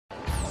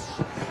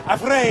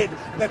afraid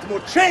that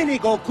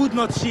Mocenigo could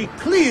not see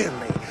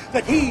clearly,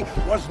 that he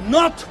was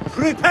not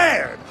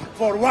prepared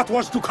for what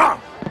was to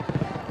come.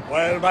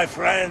 Well, my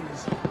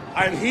friends,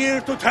 I'm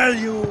here to tell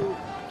you,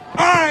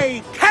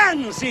 I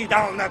can see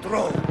down that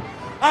road.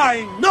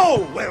 I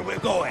know where we're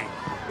going.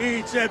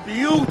 It's a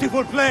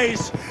beautiful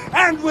place,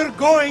 and we're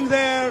going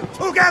there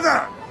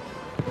together.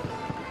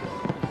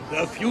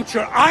 The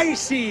future I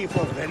see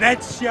for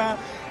Venezia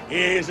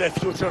is a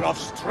future of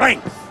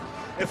strength,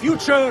 a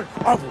future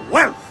of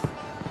wealth.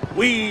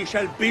 We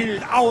shall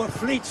build our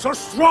fleet so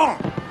strong,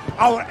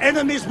 our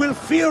enemies will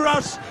fear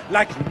us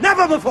like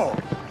never before.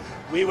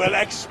 We will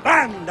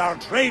expand our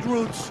trade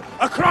routes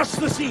across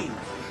the sea,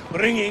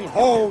 bringing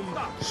home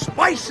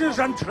spices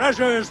and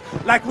treasures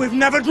like we've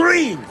never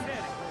dreamed.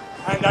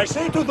 And I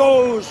say to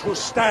those who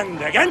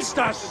stand against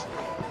us,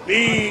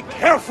 be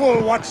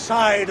careful what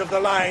side of the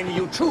line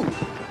you choose.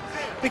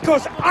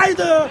 Because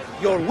either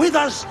you're with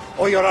us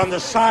or you're on the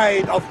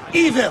side of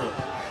evil.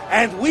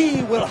 And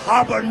we will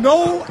harbor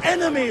no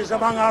enemies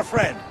among our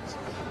friends.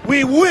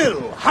 We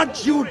will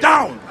hunt you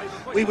down.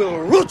 We will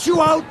root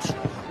you out.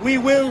 We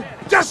will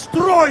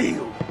destroy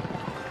you.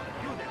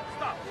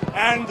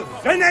 And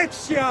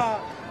Venezia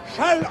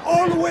shall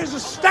always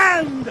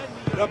stand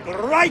the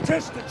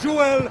brightest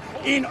jewel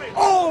in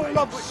all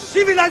of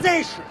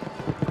civilization.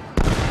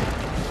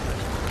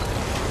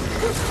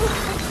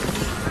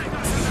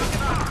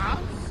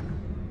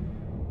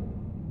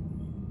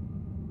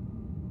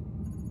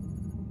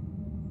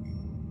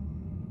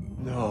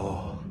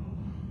 No.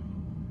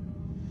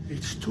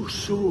 It's too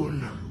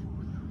soon.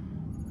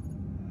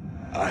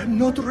 I'm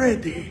not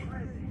ready.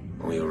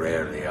 We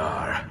rarely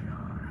are.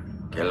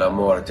 Che la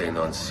morte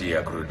non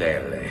sia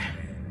crudele.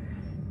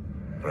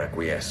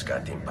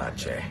 Requiescat in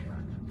pace.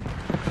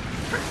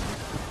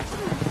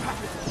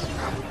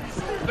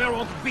 There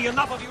won't be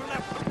enough of you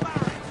left to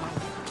bury.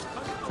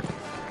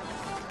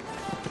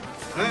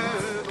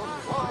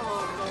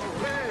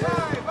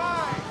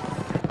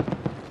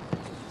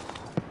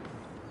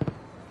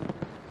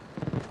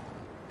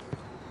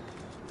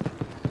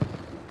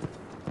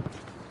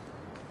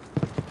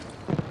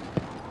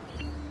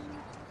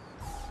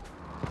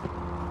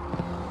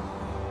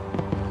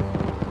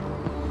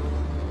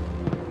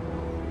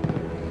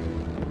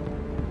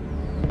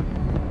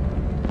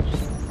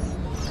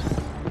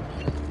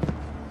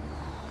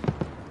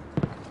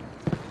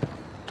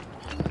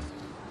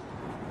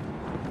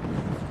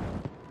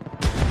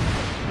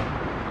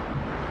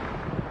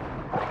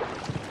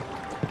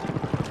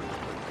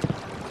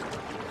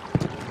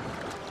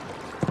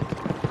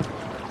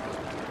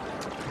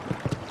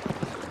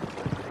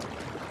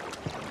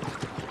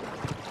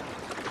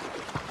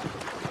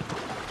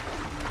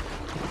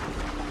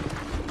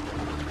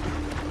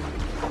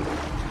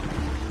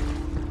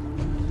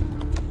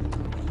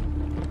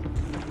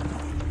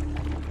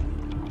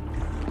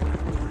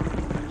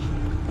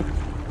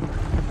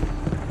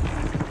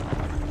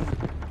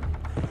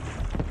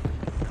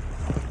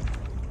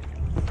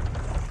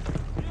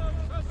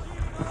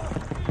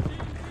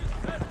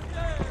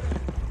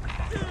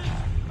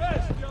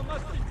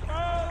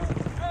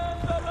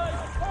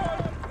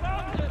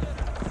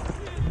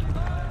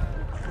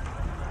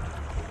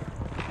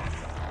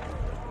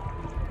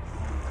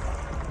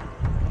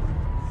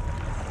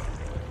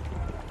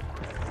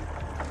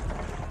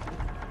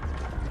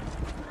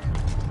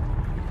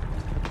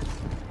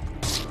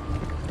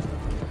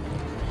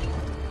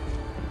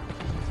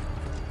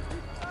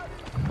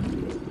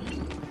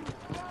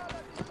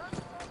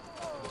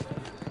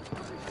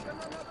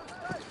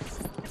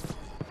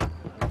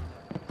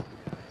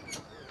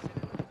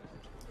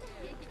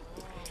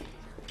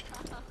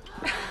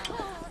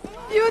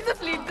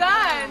 Beautifully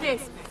done! Che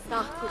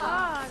spettacolo!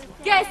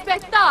 Che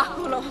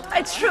spettacolo!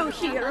 A true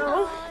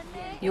hero.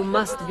 You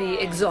must be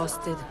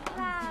exhausted.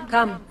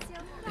 Come,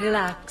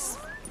 relax.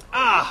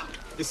 Ah!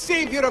 The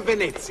savior of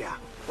Venezia!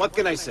 What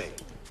can I say?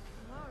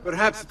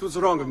 Perhaps it was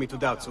wrong of me to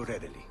doubt so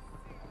readily.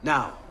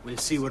 Now, we'll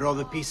see where all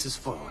the pieces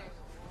fall.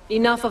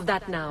 Enough of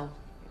that now.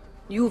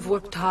 You've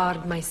worked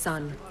hard, my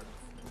son.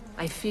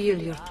 I feel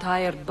your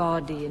tired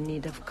body in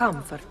need of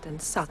comfort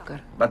and succor.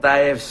 But I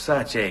have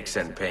such aches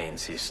and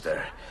pains,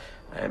 sister.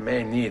 I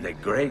may need a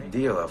great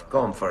deal of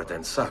comfort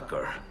and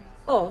succor.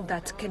 Oh,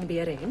 that can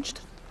be arranged.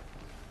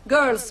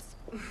 Girls.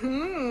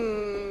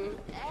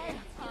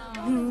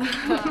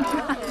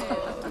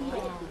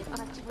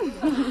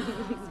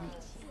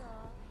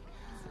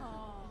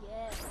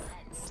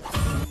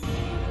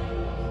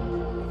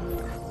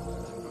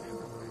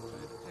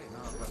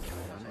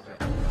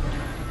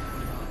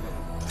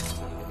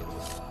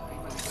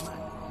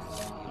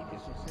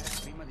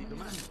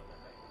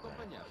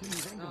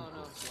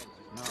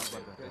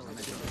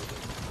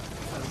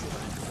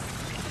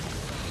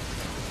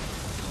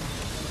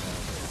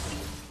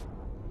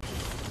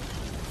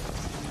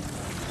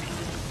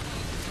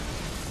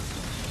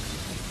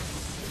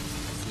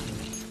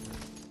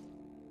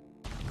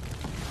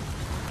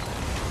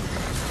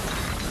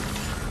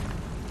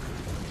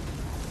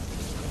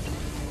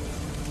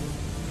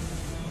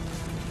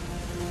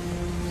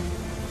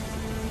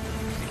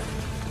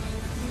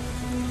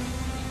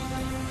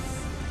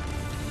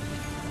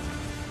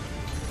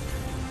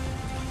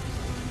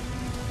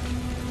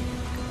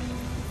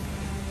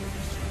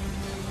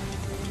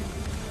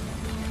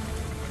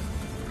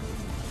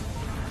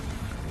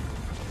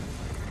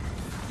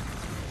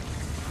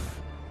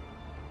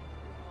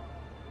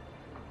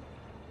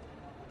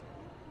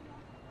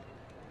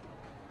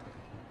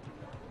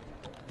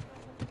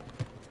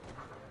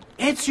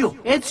 Ezio,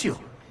 Ezio.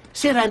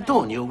 Ser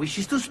Antonio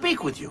wishes to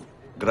speak with you.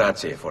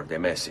 Grazie for the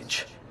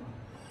message.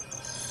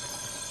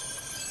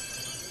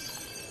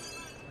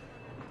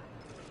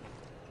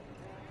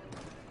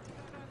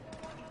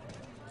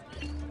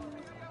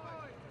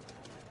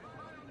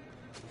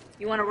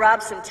 You want to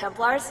rob some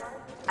Templars?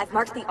 I've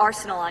marked the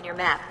arsenal on your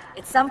map.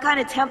 It's some kind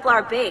of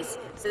Templar base,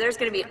 so there's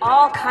gonna be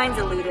all kinds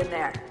of loot in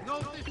there.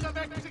 Notice of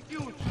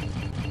execution.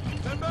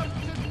 The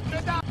merchant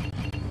Medal.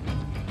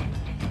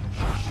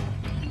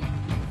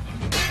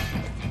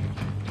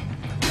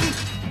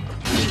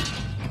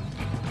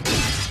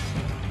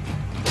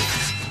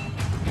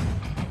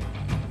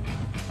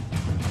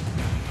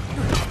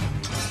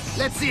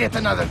 Let's see it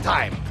another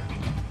time.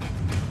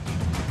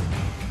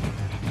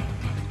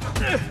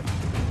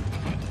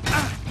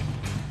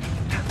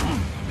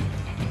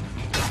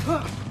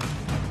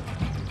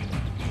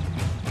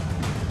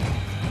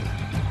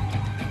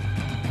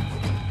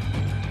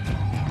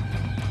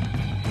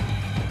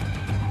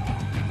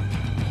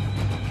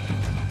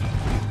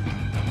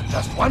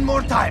 Just one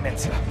more time,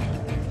 Ezio.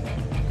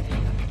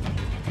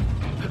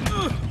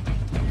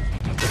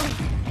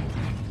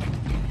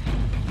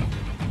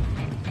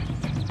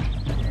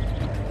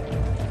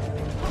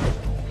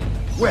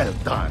 Well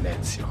done,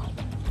 Ezio.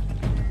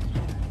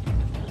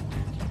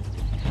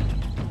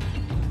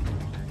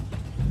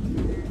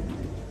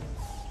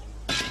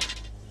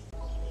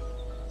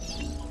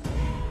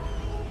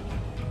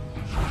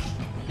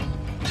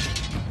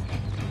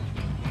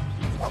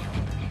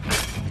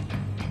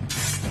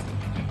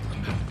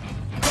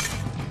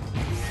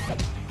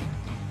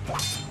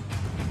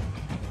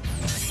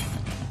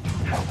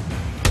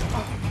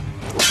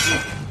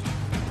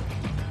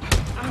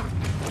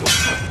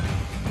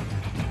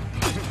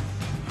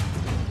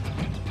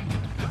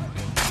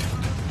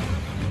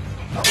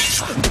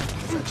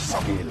 Such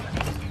skill,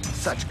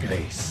 such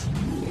grace.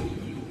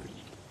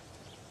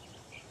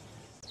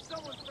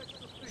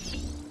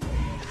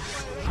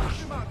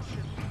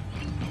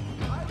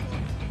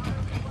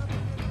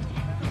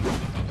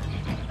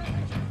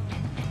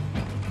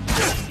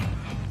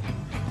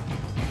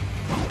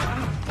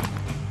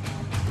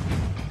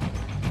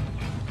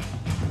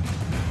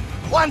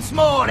 Once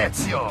more,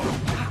 Ezio!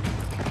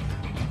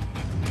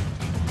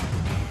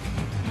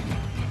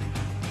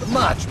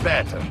 Much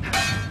better.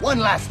 One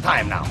last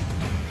time now.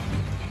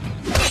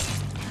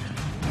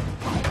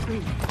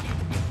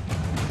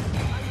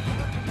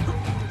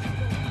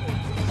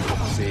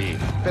 Sì,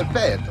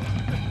 perfetto.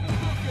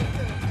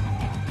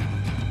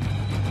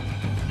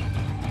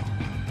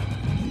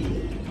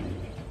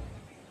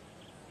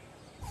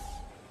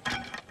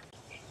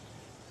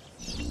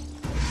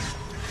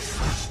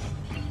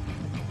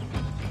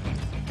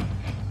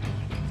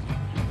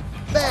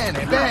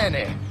 Bene,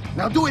 bene.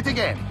 Now do it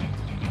again.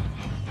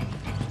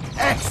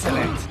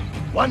 Excellent.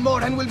 One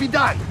more and we'll be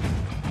done.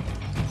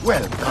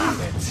 Well done,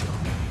 Ezio.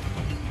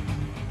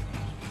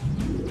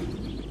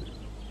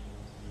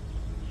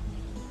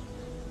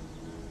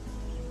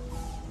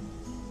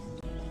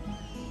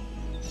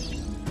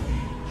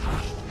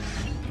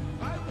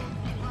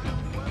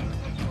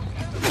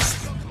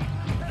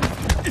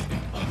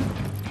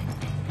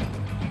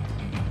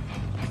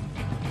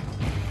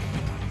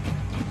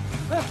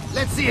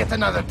 Let's see it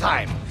another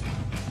time.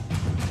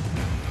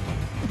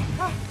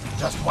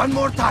 Just one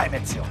more time,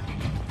 Ezio.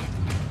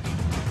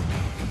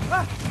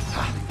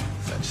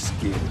 Such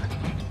skill,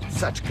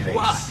 such grace.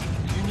 What?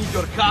 You need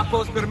your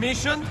capo's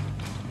permission?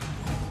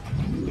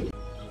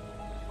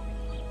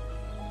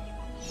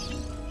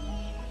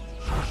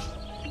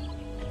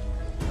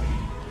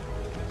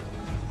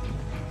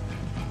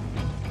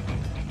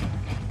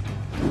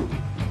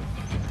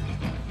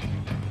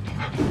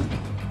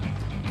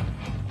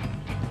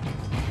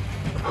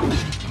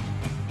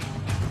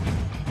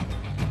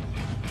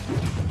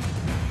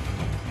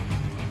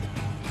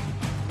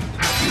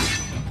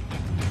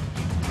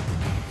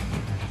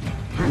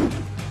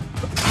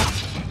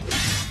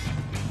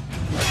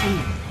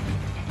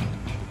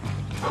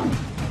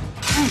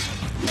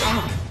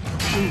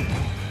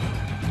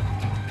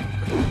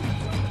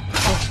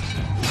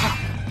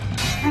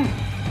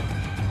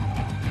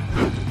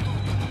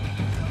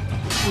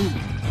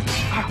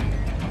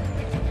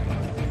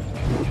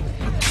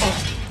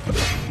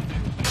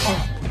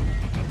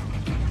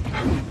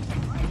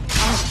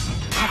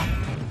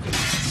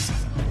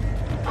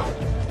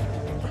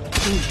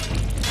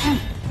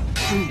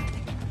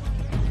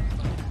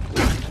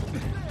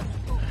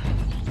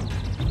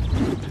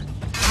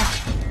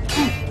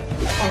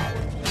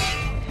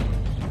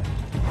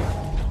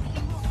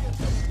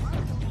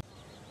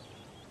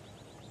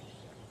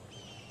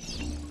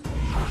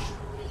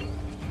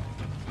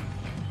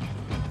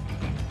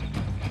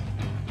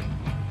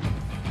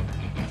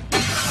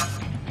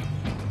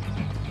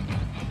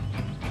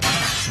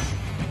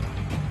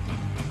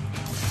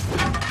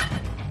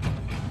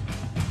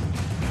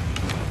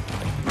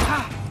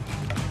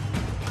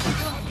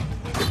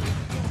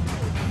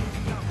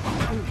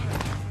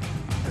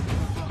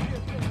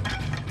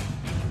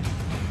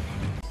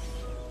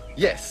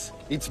 Yes,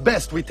 it's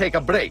best we take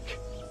a break.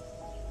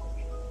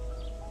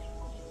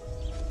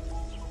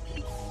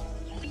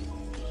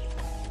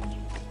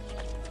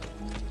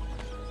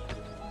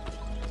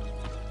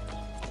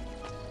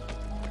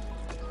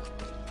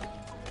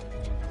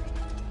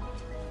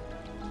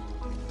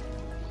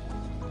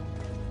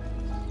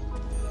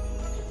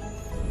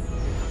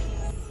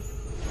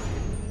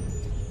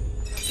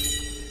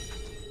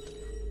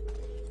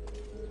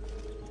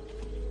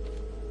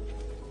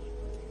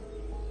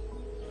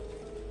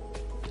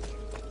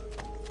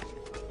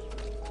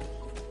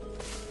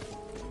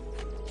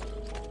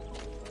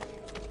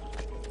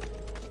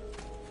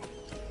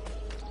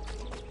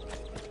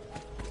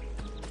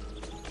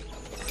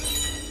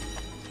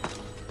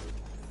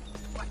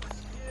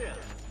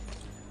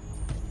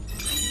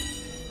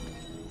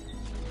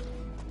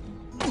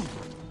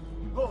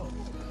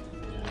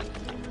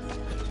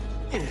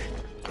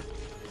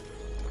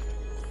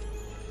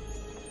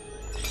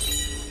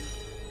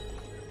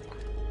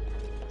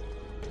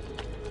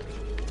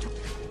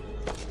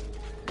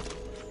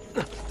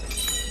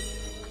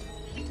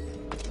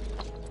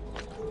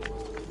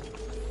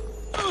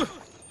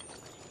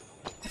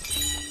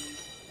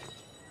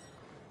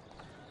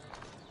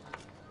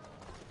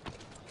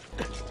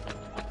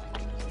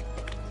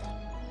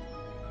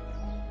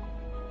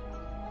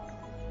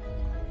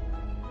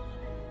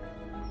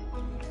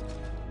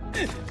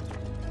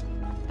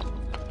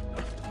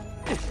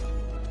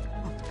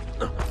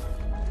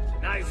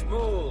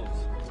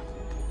 moves.